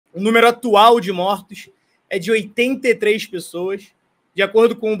O número atual de mortos é de 83 pessoas, de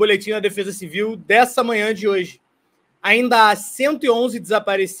acordo com o boletim da Defesa Civil dessa manhã de hoje. Ainda há 111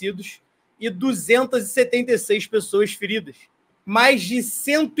 desaparecidos e 276 pessoas feridas. Mais de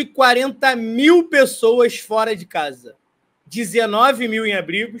 140 mil pessoas fora de casa. 19 mil em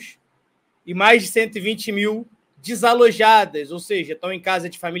abrigos e mais de 120 mil desalojadas, ou seja, estão em casa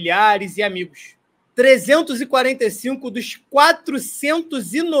de familiares e amigos. 345 dos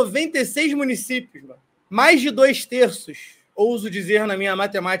 496 municípios, mano. Mais de 2/3, ouso dizer na minha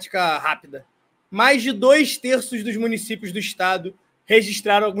matemática rápida, mais de 2/3 dos municípios do estado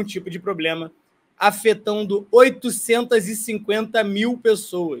registraram algum tipo de problema, afetando 850 mil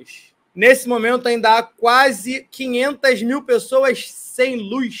pessoas. Nesse momento, ainda há quase 500 mil pessoas sem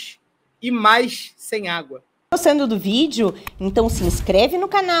luz e mais sem água. Gostando do vídeo? Então se inscreve no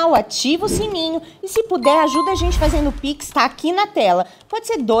canal, ativa o sininho e se puder ajuda a gente fazendo o Pix, tá aqui na tela. Pode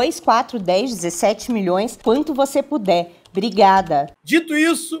ser 2, 4, 10, 17 milhões, quanto você puder. Obrigada. Dito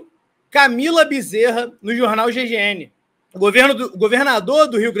isso, Camila Bezerra no jornal GGN. O governador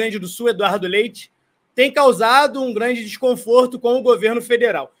do Rio Grande do Sul, Eduardo Leite, tem causado um grande desconforto com o governo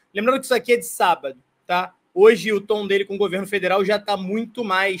federal. Lembrando que isso aqui é de sábado, tá? Hoje o tom dele com o governo federal já está muito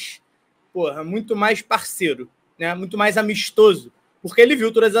mais parceiro, né? Muito mais amistoso, porque ele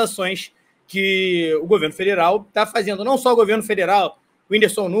viu todas as ações que o governo federal está fazendo. Não só o governo federal, o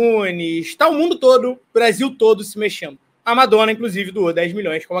Whindersson Nunes, está o mundo todo, o Brasil todo se mexendo. A Madonna, inclusive, doou 10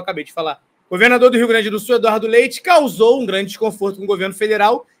 milhões, como eu acabei de falar. O governador do Rio Grande do Sul, Eduardo Leite, causou um grande desconforto com o governo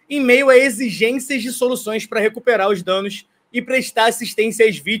federal em meio a exigências de soluções para recuperar os danos e prestar assistência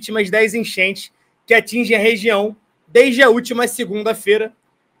às vítimas das enchentes que atingem a região desde a última segunda-feira,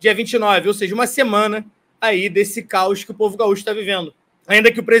 dia 29, ou seja, uma semana aí desse caos que o povo gaúcho está vivendo.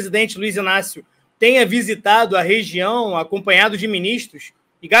 Ainda que o presidente Luiz Inácio tenha visitado a região acompanhado de ministros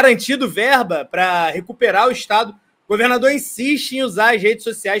e garantido verba para recuperar o estado, o governador insiste em usar as redes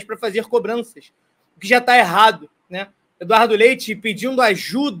sociais para fazer cobranças, o que já está errado, né? Eduardo Leite pedindo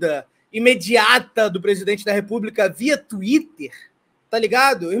ajuda imediata do presidente da República via Twitter, tá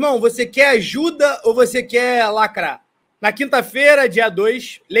ligado? Irmão, você quer ajuda ou você quer lacrar? Na quinta-feira, dia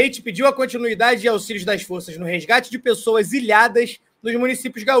 2, Leite pediu a continuidade de auxílios das forças no resgate de pessoas ilhadas nos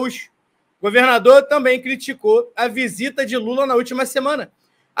municípios gaúchos. O governador também criticou a visita de Lula na última semana,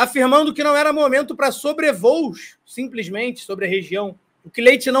 afirmando que não era momento para sobrevoos, simplesmente, sobre a região. O que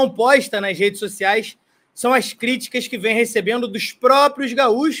Leite não posta nas redes sociais são as críticas que vem recebendo dos próprios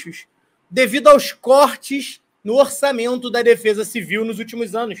gaúchos devido aos cortes no orçamento da Defesa Civil nos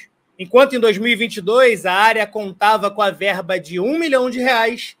últimos anos. Enquanto em 2022 a área contava com a verba de R$1 milhão,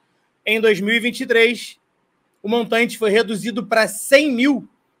 em 2023 o montante foi reduzido para 100 mil.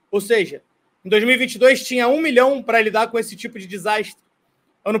 Ou seja, em 2022 tinha 1 milhão para lidar com esse tipo de desastre.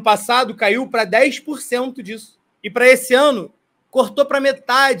 Ano passado caiu para 10% disso. E para esse ano cortou para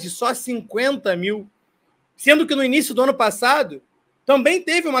metade, só 50 mil. Sendo que no início do ano passado também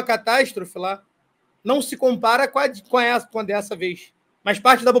teve uma catástrofe lá. Não se compara com a dessa vez. Mas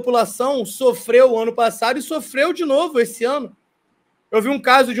parte da população sofreu o ano passado e sofreu de novo esse ano. Eu vi um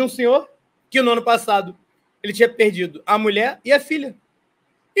caso de um senhor que no ano passado ele tinha perdido a mulher e a filha.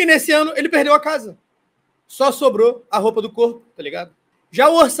 E nesse ano ele perdeu a casa. Só sobrou a roupa do corpo, tá ligado? Já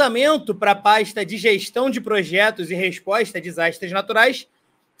o orçamento para a pasta de gestão de projetos e resposta a desastres naturais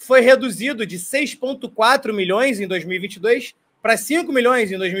foi reduzido de 6,4 milhões em 2022 para 5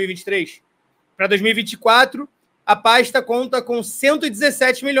 milhões em 2023. Para 2024, a pasta conta com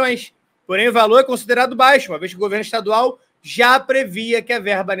 117 milhões, porém o valor é considerado baixo, uma vez que o governo estadual já previa que a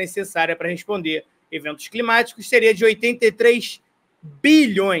verba necessária para responder eventos climáticos seria de 83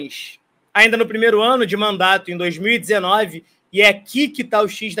 bilhões. Ainda no primeiro ano de mandato, em 2019, e é aqui que está o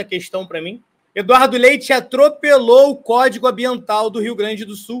X da questão para mim, Eduardo Leite atropelou o Código Ambiental do Rio Grande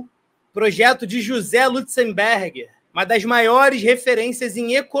do Sul, projeto de José Lutzenberger, uma das maiores referências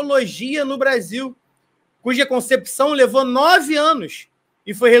em ecologia no Brasil, cuja concepção levou 9 anos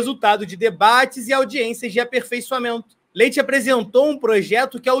e foi resultado de debates e audiências de aperfeiçoamento. Leite apresentou um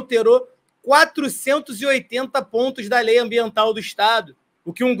projeto que alterou 480 pontos da Lei Ambiental do Estado,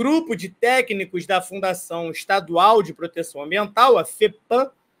 o que um grupo de técnicos da Fundação Estadual de Proteção Ambiental, a FEPAM,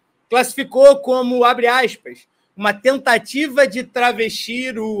 classificou como, abre aspas, uma tentativa de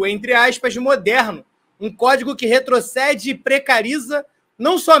travestir o, entre aspas, moderno, um código que retrocede e precariza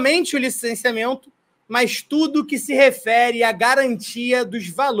não somente o licenciamento, mas tudo que se refere à garantia dos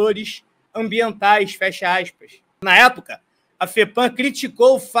valores ambientais, fecha aspas. Na época, a FEPAM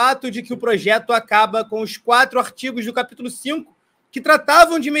criticou o fato de que o projeto acaba com os 4 artigos do capítulo 5, que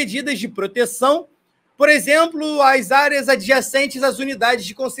tratavam de medidas de proteção, Por exemplo, as áreas adjacentes às unidades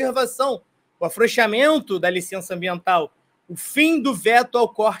de conservação, o afrouxamento da licença ambiental, o fim do veto ao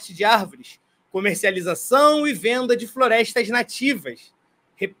corte de árvores, comercialização e venda de florestas nativas.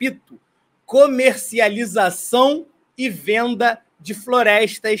 Repito, comercialização e venda de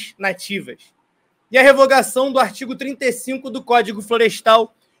florestas nativas. E a revogação do artigo 35 do Código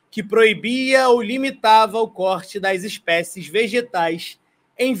Florestal, que proibia ou limitava o corte das espécies vegetais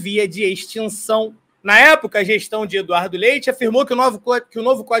em via de extinção. Na época, a gestão de Eduardo Leite afirmou que o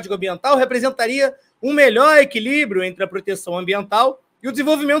novo Código Ambiental representaria um melhor equilíbrio entre a proteção ambiental e o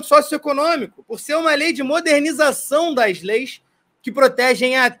desenvolvimento socioeconômico, por ser uma lei de modernização das leis que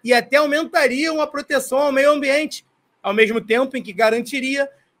protegem e até aumentariam a proteção ao meio ambiente, ao mesmo tempo em que garantiria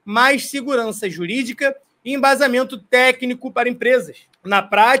mais segurança jurídica e embasamento técnico para empresas. Na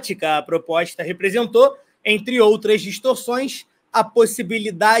prática, a proposta representou, entre outras distorções, a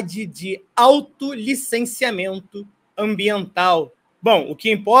possibilidade de autolicenciamento ambiental. Bom, o que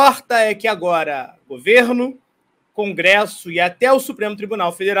importa é que agora governo, Congresso e até o Supremo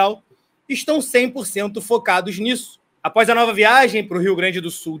Tribunal Federal estão 100% focados nisso. Após a nova viagem para o Rio Grande do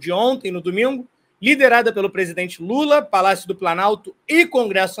Sul de ontem, no domingo, liderada pelo presidente Lula, Palácio do Planalto e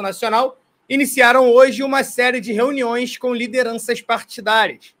Congresso Nacional, iniciaram hoje uma série de reuniões com lideranças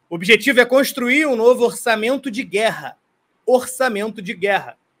partidárias. O objetivo é construir um novo orçamento de guerra. Orçamento de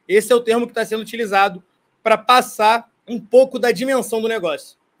guerra. Esse é o termo que está sendo utilizado para passar um pouco da dimensão do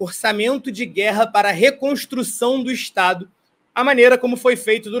negócio. Orçamento de guerra para a reconstrução do Estado, a maneira como foi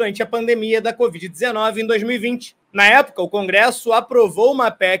feito durante a pandemia da Covid-19 em 2020. Na época, o Congresso aprovou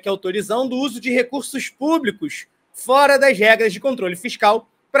uma PEC autorizando o uso de recursos públicos fora das regras de controle fiscal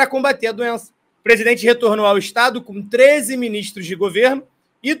para combater a doença. O presidente retornou ao Estado com 13 ministros de governo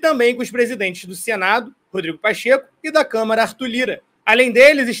e também com os presidentes do Senado, Rodrigo Pacheco, e da Câmara, Arthur Lira. Além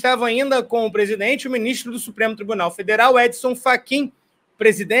deles, estavam ainda com o presidente o ministro do Supremo Tribunal Federal, Edson Fachin,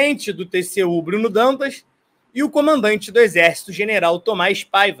 presidente do TCU, Bruno Dantas, e o comandante do Exército, general Tomás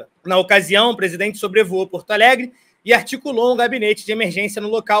Paiva. Na ocasião, o presidente sobrevoou Porto Alegre e articulou um gabinete de emergência no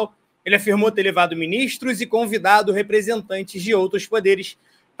local. Ele afirmou ter levado ministros e convidado representantes de outros poderes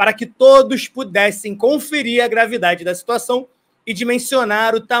para que todos pudessem conferir a gravidade da situação e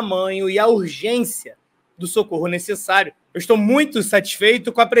dimensionar o tamanho e a urgência do socorro necessário. Eu estou muito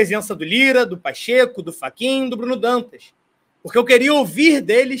satisfeito com a presença do Lira, do Pacheco, do Fachin, do Bruno Dantas, porque eu queria ouvir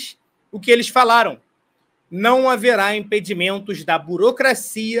deles o que eles falaram. Não haverá impedimentos da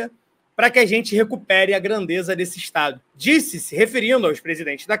burocracia para que a gente recupere a grandeza desse Estado. Disse, se referindo aos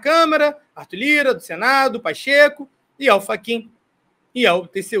presidentes da Câmara, Arthur Lira, do Senado, Pacheco, e ao Fachin, e ao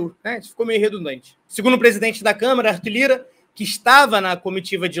TCU. Né? Isso ficou meio redundante. Segundo o presidente da Câmara, Arthur Lira, que estava na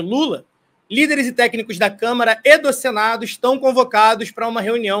comitiva de Lula, líderes e técnicos da Câmara e do Senado estão convocados para uma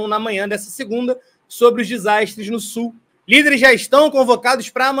reunião na manhã dessa segunda sobre os desastres no Sul. Líderes já estão convocados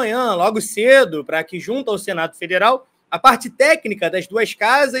para amanhã, logo cedo, para que, junto ao Senado Federal, a parte técnica das duas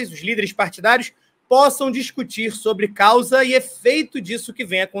casas, os líderes partidários, possam discutir sobre causa e efeito disso que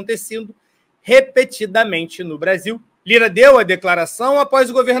vem acontecendo repetidamente no Brasil. Lira deu a declaração após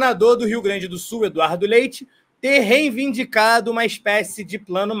o governador do Rio Grande do Sul, Eduardo Leite, ter reivindicado uma espécie de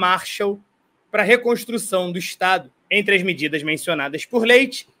plano Marshall para a reconstrução do Estado. Entre as medidas mencionadas por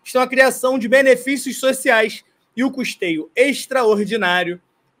Leite estão a criação de benefícios sociais e o custeio extraordinário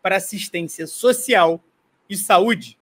para assistência social e saúde.